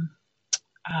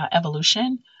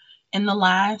evolution in the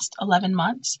last 11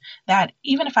 months that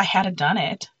even if I had done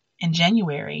it in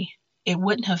January, it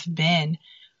wouldn't have been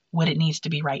what it needs to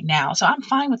be right now. So I'm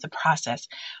fine with the process,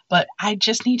 but I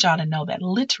just need y'all to know that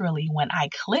literally when I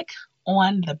click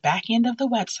on the back end of the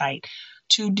website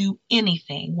to do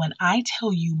anything, when I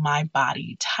tell you my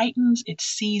body tightens, it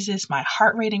seizes, my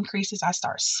heart rate increases, I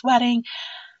start sweating,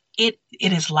 it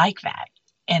is like that.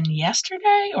 And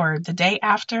yesterday or the day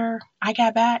after I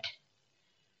got back,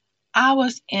 I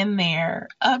was in there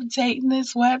updating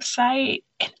this website,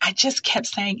 and I just kept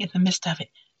saying in the midst of it,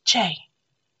 Jay,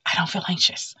 I don't feel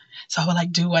anxious. So I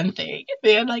would do one thing,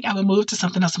 and then I would move to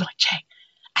something else and be like, Jay,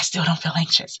 I still don't feel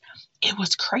anxious. It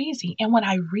was crazy. And what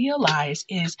I realized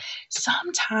is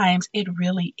sometimes it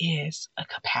really is a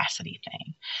capacity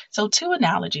thing. So 2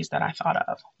 analogies that I thought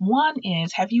of. One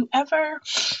is,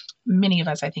 many of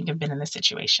us, I think, have been in this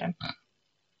situation.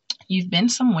 You've been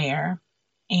somewhere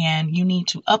and you need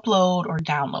to upload or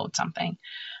download something.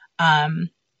 And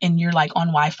you're on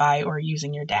Wi-Fi or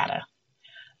using your data.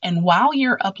 And while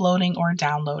you're uploading or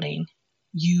downloading,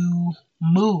 you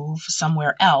move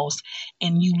somewhere else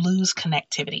and you lose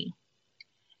connectivity.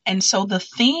 And so the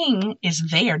thing is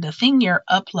there, the thing you're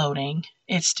uploading,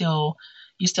 you still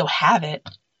have it,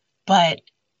 but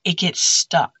it gets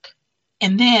stuck.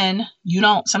 And then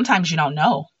sometimes you don't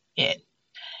know it.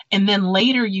 And then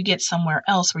later you get somewhere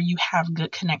else where you have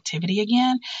good connectivity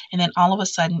again. And then all of a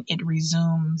sudden it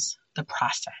resumes the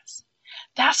process.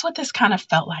 That's what this kind of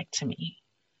felt like to me.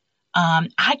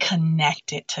 I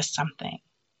connected to something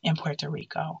in Puerto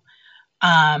Rico.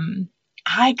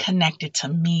 I connected to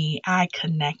me. I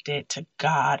connected to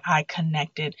God. I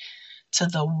connected to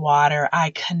the water.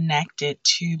 I connected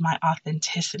to my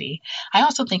authenticity. I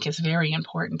also think it's very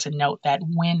important to note that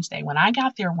Wednesday, when I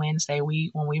got there Wednesday,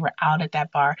 when we were out at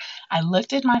that bar, I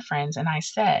looked at my friends and I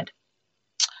said,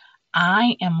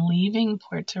 I am leaving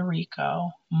Puerto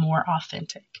Rico more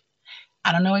authentic.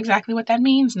 I don't know exactly what that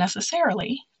means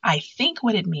necessarily. I think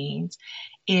what it means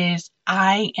is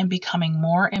I am becoming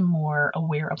more and more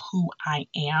aware of who I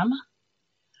am,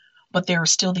 but there are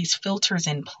still these filters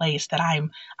in place that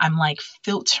I'm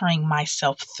filtering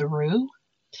myself through.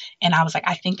 And I was like,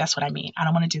 I think that's what I mean. I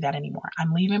don't want to do that anymore.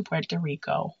 I'm leaving Puerto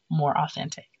Rico more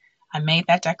authentic. I made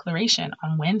that declaration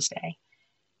on Wednesday.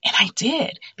 And I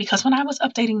did, because when I was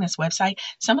updating this website,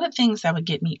 some of the things that would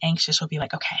get me anxious would be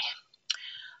like, okay,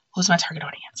 who's my target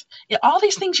audience? All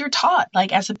these things you're taught,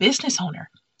 as a business owner.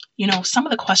 Some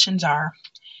of the questions are,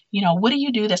 what do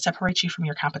you do that separates you from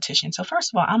your competition? So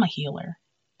first of all, I'm a healer.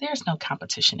 There's no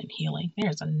competition in healing.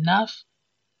 There's enough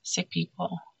sick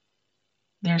people.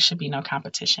 There should be no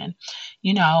competition.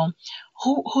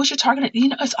 Who's your target?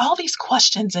 It's all these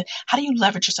questions. And how do you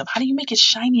leverage yourself? How do you make it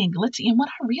shiny and glitzy? And what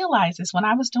I realized is when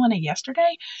I was doing it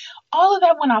yesterday, all of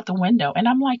that went out the window. And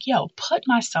I'm like, put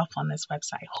myself on this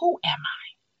website. Who am I?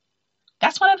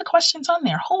 That's one of the questions on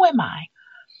there. Who am I?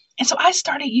 And so I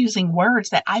started using words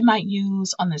that I might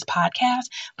use on this podcast,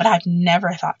 but I've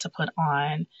never thought to put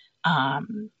on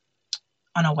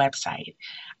a website.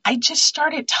 I just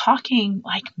started talking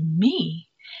like me,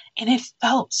 and it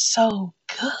felt so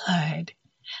good.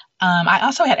 I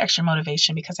also had extra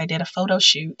motivation because I did a photo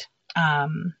shoot a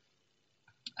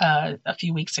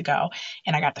few weeks ago,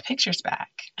 and I got the pictures back.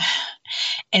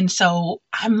 And so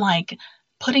I'm like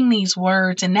putting these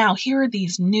words, and now here are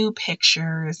these new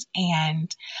pictures.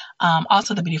 And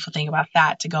also the beautiful thing about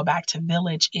that, to go back to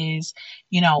Village, is,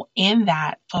 in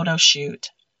that photo shoot,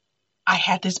 I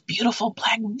had this beautiful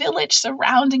black village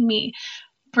surrounding me.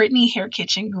 Brittany Hair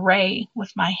Kitchen gray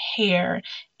with my hair,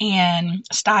 and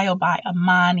styled by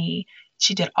Amani.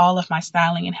 She did all of my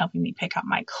styling and helping me pick out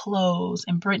my clothes,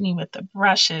 and Brittany with the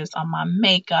brushes on my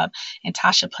makeup, and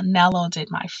Tasha Pinello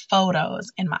did my photos,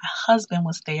 and my husband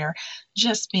was there,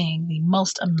 just being the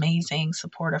most amazing,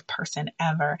 supportive person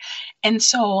ever. And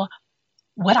so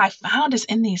what I found is,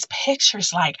 in these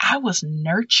pictures, like, I was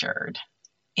nurtured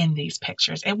in these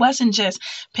pictures. It wasn't just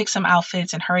pick some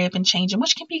outfits and hurry up and change them,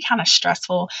 which can be kind of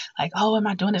stressful. Like, oh, am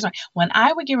I doing this right? When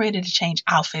I would get ready to change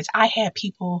outfits, I had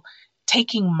people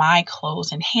taking my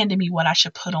clothes and handing me what I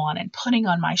should put on and putting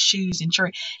on my shoes and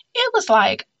jewelry. It was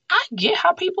like, I get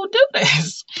how people do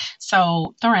this.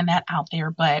 So throwing that out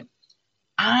there, but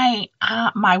my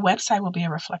website will be a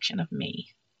reflection of me.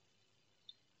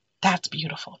 That's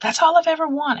beautiful. That's all I've ever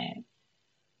wanted.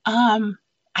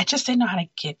 I just didn't know how to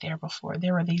get there before.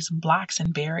 There were these blocks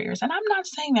and barriers, and I'm not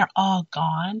saying they're all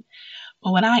gone,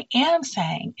 but what I am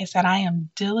saying is that I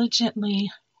am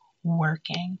diligently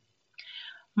working.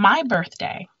 My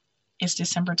birthday is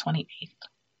December 28th,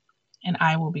 and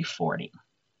I will be 40.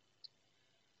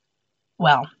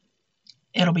 Well,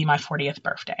 it'll be my 40th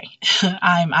birthday.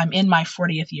 I'm in my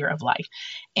 40th year of life,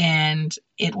 and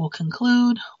it will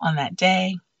conclude on that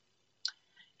day,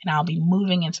 and I'll be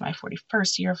moving into my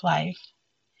 41st year of life.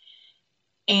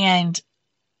 And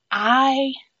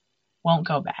I won't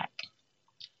go back.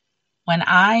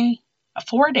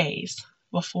 4 days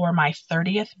before my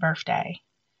 30th birthday,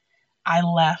 I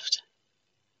left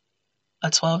a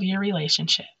 12-year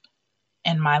relationship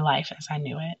and my life as I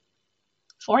knew it.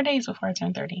 4 days before I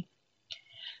turned 30.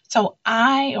 So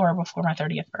before my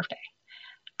 30th birthday,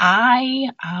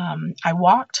 I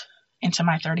walked into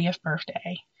my 30th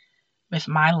birthday with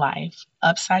my life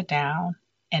upside down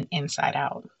and inside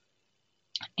out.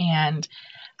 And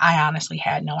I honestly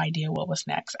had no idea what was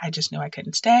next. I just knew I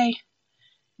couldn't stay.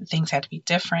 Things had to be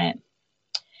different.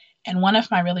 And one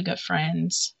of my really good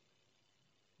friends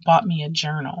bought me a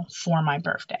journal for my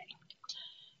birthday.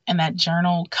 And that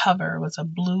journal cover was a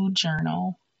blue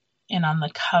journal. And on the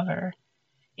cover,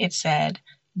 it said,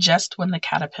 "Just when the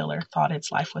caterpillar thought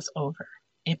its life was over,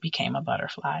 it became a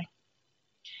butterfly."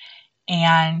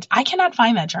 And I cannot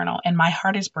find that journal, and my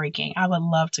heart is breaking. I would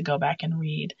love to go back and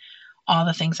read all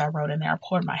the things I wrote in there. I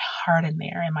poured my heart in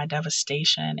there, and my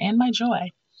devastation and my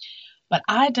joy. But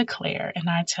I declare, and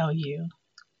I tell you,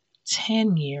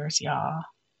 10 years, y'all,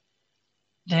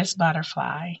 this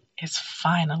butterfly is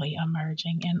finally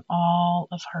emerging in all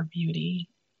of her beauty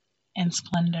and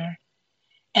splendor.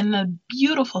 And the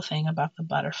beautiful thing about the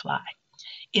butterfly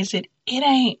is it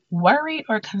ain't worried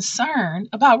or concerned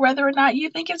about whether or not you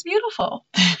think it's beautiful.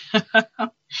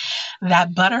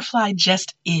 That butterfly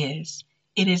just is.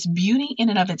 It is beauty in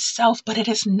and of itself, but it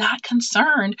is not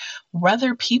concerned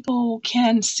whether people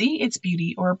can see its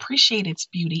beauty or appreciate its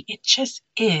beauty. It just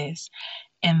is.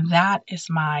 And that is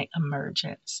my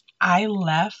emergence. I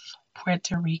left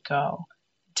Puerto Rico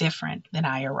different than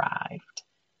I arrived.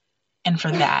 And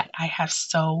for that, I have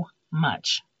so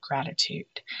much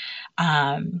gratitude.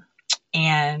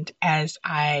 And as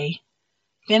I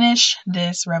finish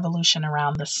this revolution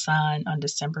around the sun on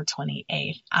December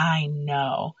 28th, I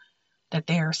know that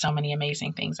there are so many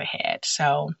amazing things ahead.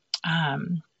 So,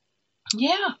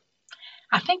 yeah,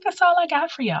 I think that's all I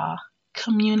got for y'all.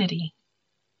 Community,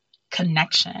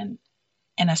 connection,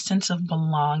 and a sense of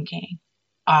belonging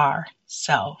are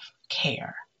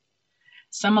self-care.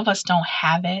 Some of us don't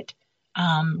have it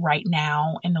right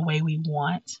now in the way we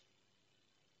want.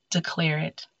 Declare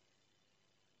it.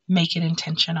 Make it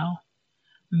intentional.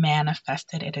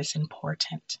 Manifest it. It is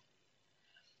important.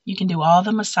 You can do all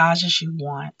the massages you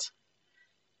want.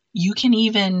 You can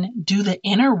even do the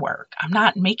inner work. I'm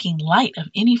not making light of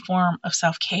any form of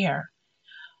self-care,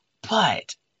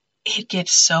 but it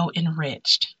gets so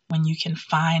enriched when you can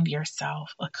find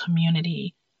yourself a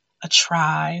community, a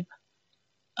tribe,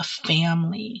 a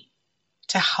family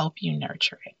to help you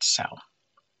nurture it. So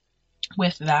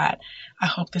with that, I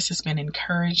hope this has been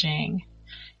encouraging.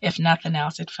 If nothing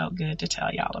else, it felt good to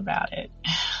tell y'all about it.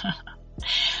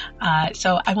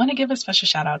 So I want to give a special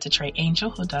shout out to Trey Angel,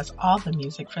 who does all the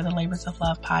music for the Labors of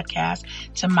Love podcast,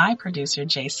 to my producer,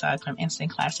 Jay Sugg from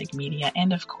Instant Classic Media,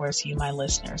 and of course, you, my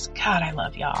listeners. God, I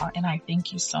love y'all. And I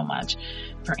thank you so much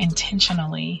for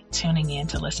intentionally tuning in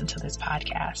to listen to this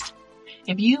podcast.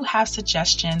 If you have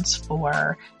suggestions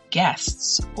for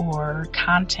guests or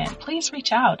content, please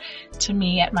reach out to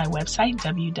me at my website,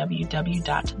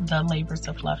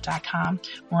 www.thelaborsoflove.com.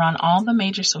 We're on all the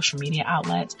major social media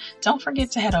outlets. Don't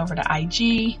forget to head over to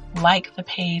IG, like the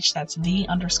page, that's the_LOL_pod.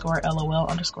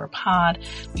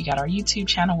 We got our YouTube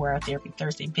channel where our Therapy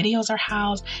Thursday videos are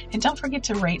housed. And don't forget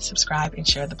to rate, subscribe, and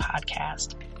share the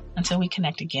podcast. Until we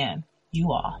connect again,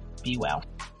 you all be well.